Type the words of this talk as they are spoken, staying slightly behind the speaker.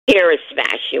Paris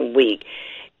Fashion Week,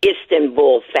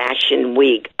 Istanbul Fashion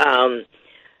Week,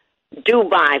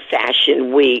 Dubai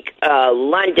Fashion Week,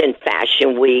 London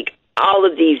Fashion Week, all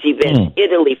of these events,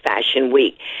 Italy Fashion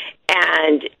Week.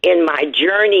 And in my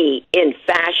journey in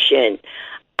fashion,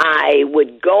 I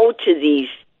would go to these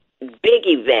big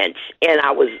events, and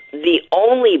I was the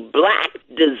only black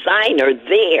designer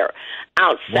there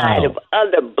outside of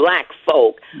other black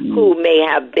folk who may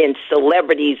have been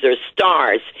celebrities or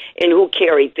stars and who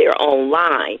carried their own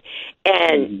line.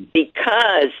 And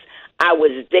because I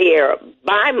was there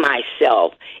by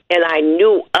myself and I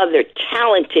knew other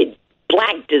talented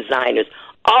black designers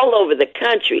all over the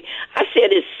country, I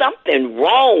said, there's something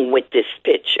wrong with this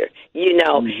picture, you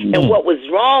know. And what was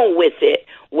wrong with it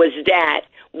was that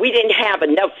we didn't have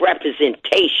enough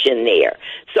representation there.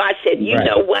 So I said, you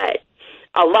know what?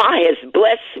 Allah has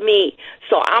blessed me,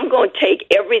 so I'm going to take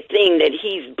everything that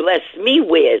he's blessed me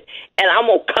with, and I'm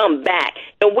going to come back,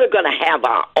 and we're going to have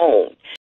our own.